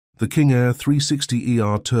The King Air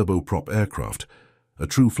 360ER turboprop aircraft, a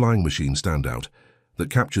true flying machine standout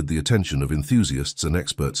that captured the attention of enthusiasts and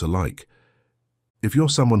experts alike. If you're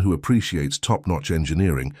someone who appreciates top-notch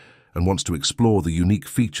engineering and wants to explore the unique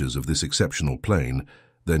features of this exceptional plane,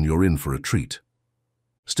 then you're in for a treat.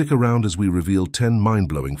 Stick around as we reveal 10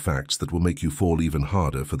 mind-blowing facts that will make you fall even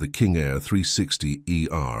harder for the King Air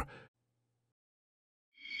 360ER.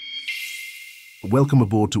 Welcome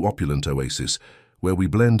aboard to Opulent Oasis, where we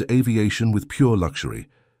blend aviation with pure luxury.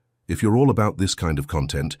 If you're all about this kind of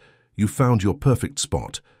content, you've found your perfect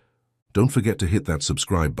spot. Don't forget to hit that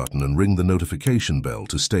subscribe button and ring the notification bell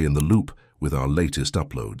to stay in the loop with our latest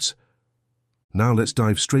uploads. Now let's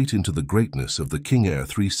dive straight into the greatness of the King Air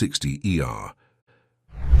 360ER.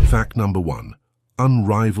 Fact number 1.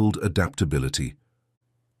 Unrivaled adaptability.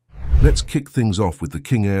 Let's kick things off with the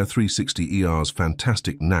King Air 360ER's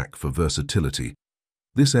fantastic knack for versatility.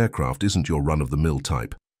 This aircraft isn't your run-of-the-mill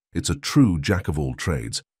type. It's a true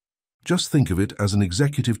jack-of-all-trades. Just think of it as an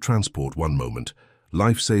executive transport one moment,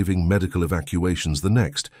 life-saving medical evacuations the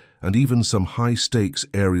next, and even some high-stakes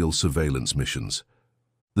aerial surveillance missions.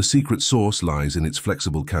 The secret sauce lies in its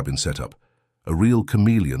flexible cabin setup, a real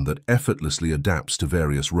chameleon that effortlessly adapts to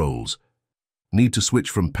various roles. Need to switch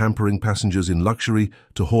from pampering passengers in luxury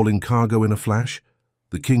to hauling cargo in a flash?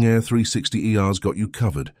 The King Air 360ER's got you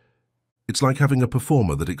covered. It's like having a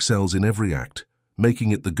performer that excels in every act,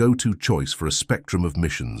 making it the go-to choice for a spectrum of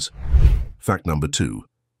missions. Fact number 2.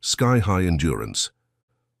 Sky-high endurance.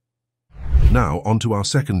 Now, onto our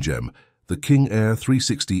second gem. The King Air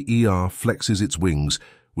 360ER flexes its wings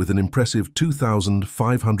with an impressive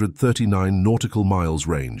 2,539 nautical miles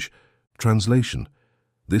range. Translation: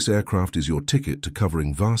 this aircraft is your ticket to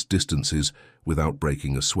covering vast distances without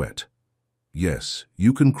breaking a sweat. Yes,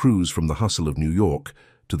 you can cruise from the hustle of New York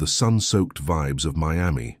to the sun-soaked vibes of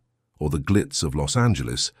Miami, or the glitz of Los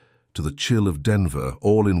Angeles to the chill of Denver,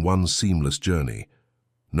 all in one seamless journey.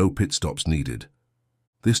 No pit stops needed.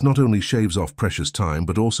 This not only shaves off precious time,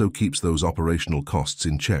 but also keeps those operational costs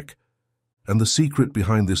in check. And the secret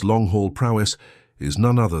behind this long-haul prowess is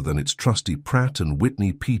none other than its trusty Pratt &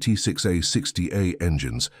 Whitney PT6A-60A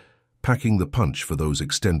engines, packing the punch for those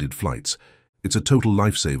extended flights. It's a total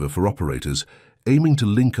lifesaver for operators aiming to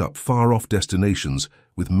link up far-off destinations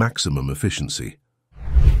with maximum efficiency.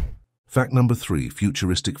 Fact number 3.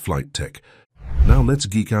 Futuristic flight tech. Now let's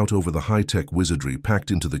geek out over the high-tech wizardry packed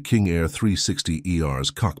into the King Air 360ER's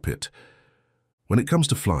cockpit. When it comes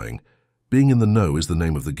to flying, being in the know is the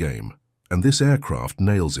name of the game, and this aircraft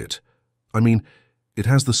nails it. I mean, it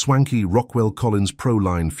has the swanky Rockwell Collins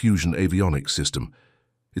Proline Fusion avionics system.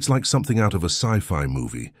 It's like something out of a sci-fi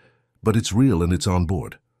movie, but it's real and it's on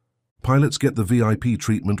board. Pilots get the VIP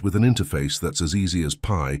treatment with an interface that's as easy as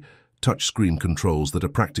pie, touchscreen controls that are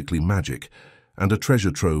practically magic, and a treasure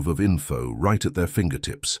trove of info right at their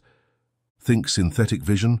fingertips. Think synthetic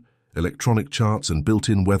vision, electronic charts, and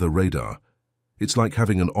built-in weather radar. It's like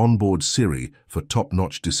having an onboard Siri for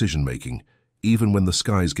top-notch decision-making, even when the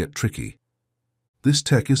skies get tricky. This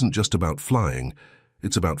tech isn't just about flying,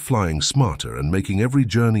 it's about flying smarter and making every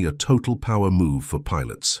journey a total power move for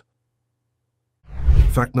pilots.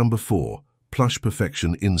 Fact number 4. Plush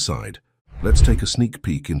perfection inside. Let's take a sneak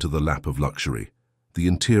peek into the lap of luxury. The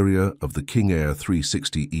interior of the King Air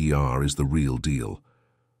 360ER is the real deal.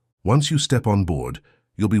 Once you step on board,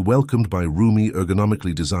 you'll be welcomed by roomy,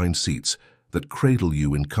 ergonomically designed seats that cradle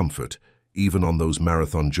you in comfort, even on those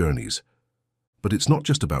marathon journeys. But it's not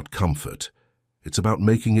just about comfort, it's about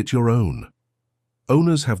making it your own.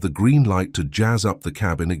 Owners have the green light to jazz up the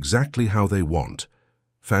cabin exactly how they want.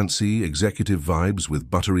 Fancy executive vibes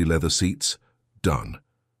with buttery leather seats? Done.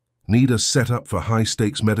 Need a setup for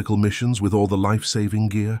high-stakes medical missions with all the life-saving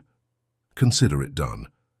gear? Consider it done.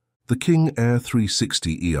 The King Air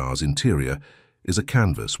 360ER's interior is a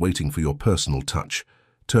canvas waiting for your personal touch,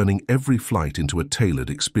 turning every flight into a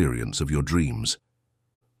tailored experience of your dreams.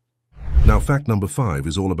 Now, fact number 5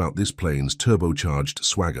 is all about this plane's turbocharged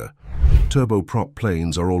swagger. Turboprop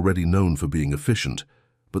planes are already known for being efficient,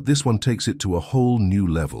 but this one takes it to a whole new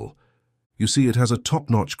level. You see, it has a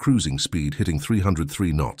top-notch cruising speed hitting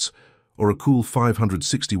 303 knots, or a cool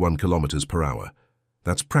 561 kilometers per hour.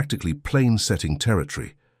 That's practically plane-setting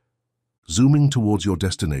territory. Zooming towards your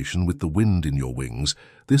destination with the wind in your wings,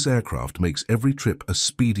 this aircraft makes every trip a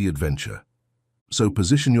speedy adventure. So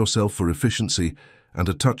position yourself for efficiency and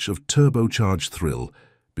a touch of turbocharged thrill,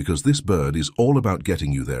 because this bird is all about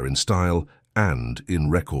getting you there in style and in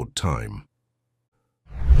record time.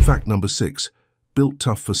 Fact number 6. Built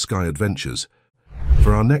tough for sky adventures.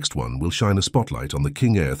 For our next one, we'll shine a spotlight on the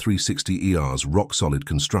King Air 360ER's rock-solid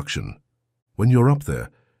construction. When you're up there,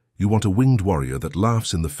 You want a winged warrior that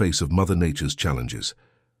laughs in the face of Mother Nature's challenges.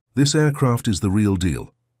 This aircraft is the real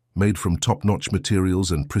deal, made from top-notch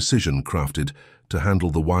materials and precision crafted to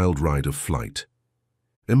handle the wild ride of flight.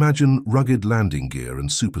 Imagine rugged landing gear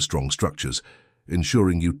and super-strong structures,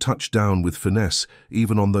 ensuring you touch down with finesse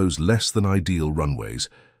even on those less-than-ideal runways.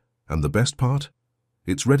 And the best part?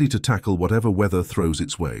 It's ready to tackle whatever weather throws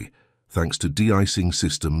its way, thanks to de-icing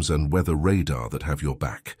systems and weather radar that have your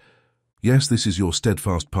back. Yes, this is your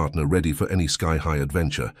steadfast partner ready for any sky-high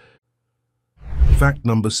adventure. Fact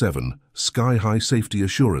number 7. Sky-high safety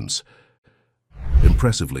assurance.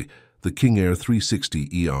 Impressively, the King Air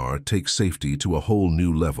 360ER takes safety to a whole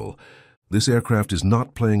new level. This aircraft is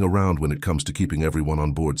not playing around when it comes to keeping everyone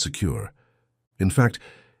on board secure. In fact,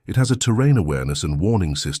 it has a terrain awareness and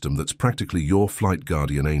warning system that's practically your flight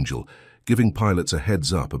guardian angel, giving pilots a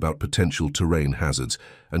heads up about potential terrain hazards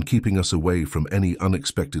and keeping us away from any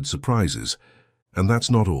unexpected surprises. And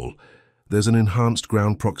that's not all. There's an enhanced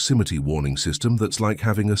ground proximity warning system that's like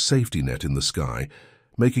having a safety net in the sky,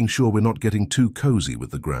 making sure we're not getting too cozy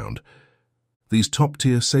with the ground. These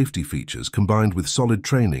top-tier safety features, combined with solid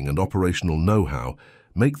training and operational know-how,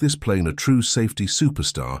 make this plane a true safety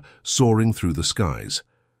superstar soaring through the skies.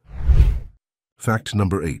 Fact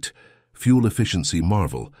number 8. Fuel efficiency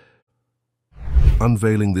marvel.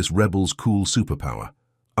 Unveiling this rebel's cool superpower,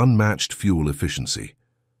 unmatched fuel efficiency.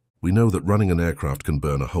 We know that running an aircraft can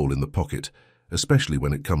burn a hole in the pocket, especially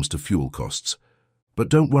when it comes to fuel costs. But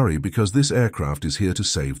don't worry, because this aircraft is here to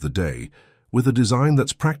save the day. With a design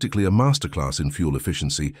that's practically a masterclass in fuel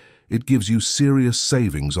efficiency, it gives you serious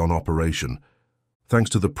savings on operation.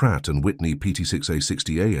 Thanks to the Pratt & Whitney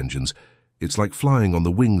PT6A60A engines, it's like flying on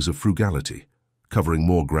the wings of frugality, covering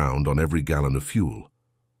more ground on every gallon of fuel.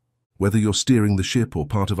 Whether you're steering the ship or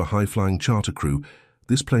part of a high-flying charter crew,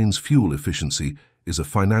 this plane's fuel efficiency is a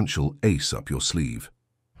financial ace up your sleeve.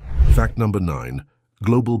 Fact number 9.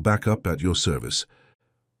 Global backup at your service.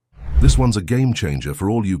 This one's a game-changer for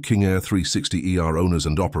all you King Air 360ER owners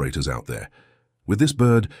and operators out there. With this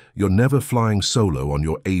bird, you're never flying solo on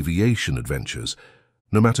your aviation adventures.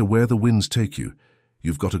 No matter where the winds take you,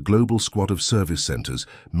 you've got a global squad of service centers,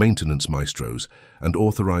 maintenance maestros, and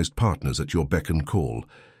authorized partners at your beck and call.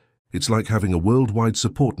 It's like having a worldwide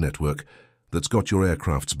support network that's got your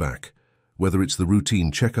aircraft's back, whether it's the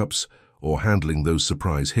routine checkups or handling those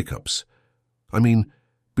surprise hiccups. I mean,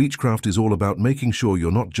 Beechcraft is all about making sure you're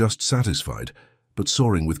not just satisfied, but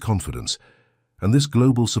soaring with confidence, and this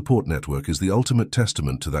global support network is the ultimate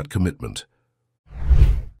testament to that commitment.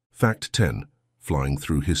 Fact 10. Flying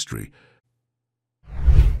through history.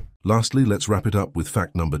 Lastly, let's wrap it up with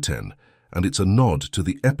fact number 10, and it's a nod to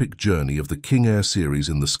the epic journey of the King Air series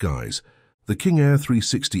in the skies. The King Air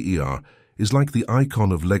 360ER is like the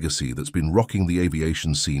icon of legacy that's been rocking the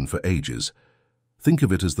aviation scene for ages. Think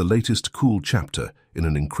of it as the latest cool chapter in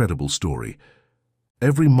an incredible story.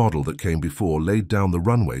 Every model that came before laid down the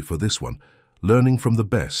runway for this one, learning from the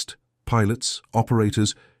best, pilots,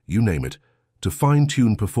 operators, you name it, to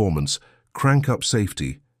fine-tune performance, crank up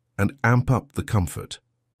safety, and amp up the comfort.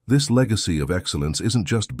 This legacy of excellence isn't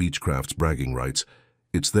just Beechcraft's bragging rights,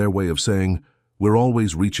 it's their way of saying, we're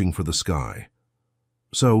always reaching for the sky.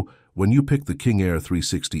 So, when you pick the King Air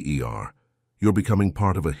 360ER, you're becoming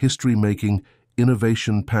part of a history-making,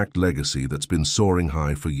 innovation-packed legacy that's been soaring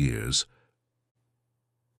high for years.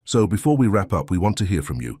 So, before we wrap up, we want to hear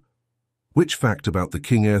from you. Which fact about the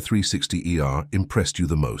King Air 360ER impressed you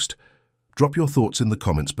the most? Drop your thoughts in the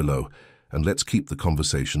comments below, and let's keep the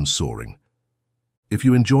conversation soaring. If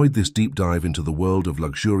you enjoyed this deep dive into the world of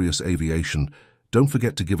luxurious aviation, don't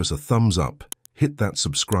forget to give us a thumbs up, hit that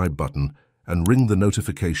subscribe button, and ring the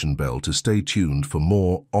notification bell to stay tuned for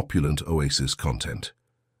more opulent Oasis content.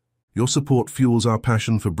 Your support fuels our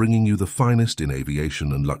passion for bringing you the finest in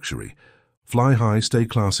aviation and luxury. Fly high, stay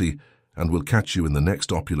classy, and we'll catch you in the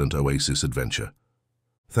next opulent Oasis adventure.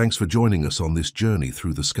 Thanks for joining us on this journey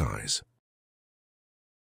through the skies.